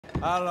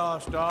I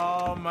lost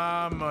all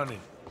my money.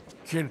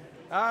 Can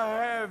I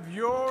have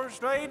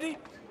yours, lady?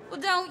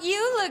 Well, don't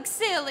you look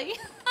silly?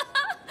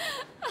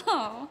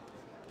 Oh.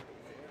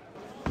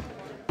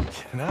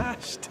 Can I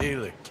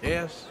steal a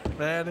kiss,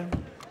 madam?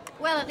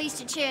 Well, at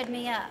least it cheered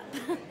me up.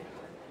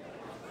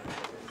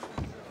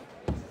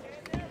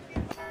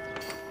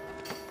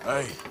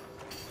 Hey,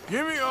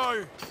 give me all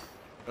your...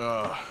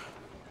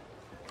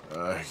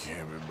 I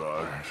can't be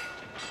bothered.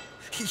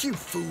 You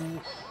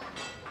fool.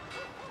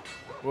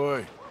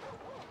 Boy,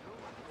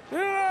 did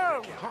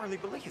I I can hardly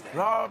believe that.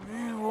 rob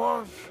you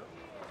once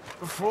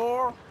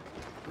before?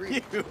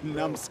 You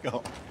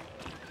numbskull.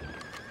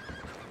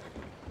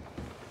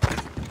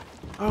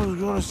 I was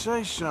gonna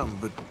say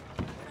something,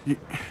 but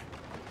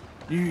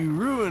you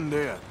ruined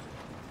it.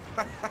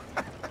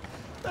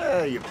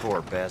 You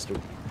poor bastard.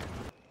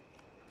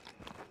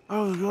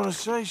 I was gonna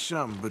say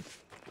something,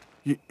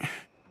 but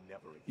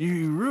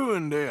you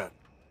ruined it.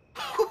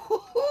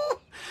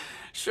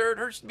 Sure, it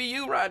hurts to be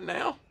you right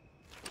now.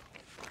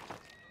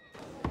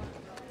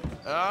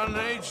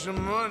 I need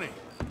some money.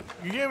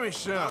 You give me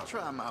some. I'll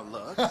try my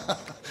luck.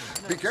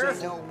 Be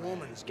careful. No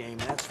woman's game,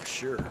 that's for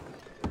sure.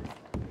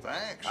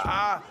 Thanks.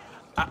 I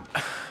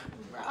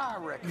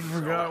reckon.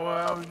 Forgot what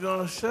I was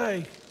gonna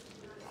say.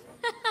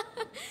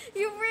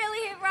 You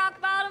really hit rock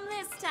bottom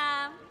this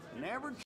time. Never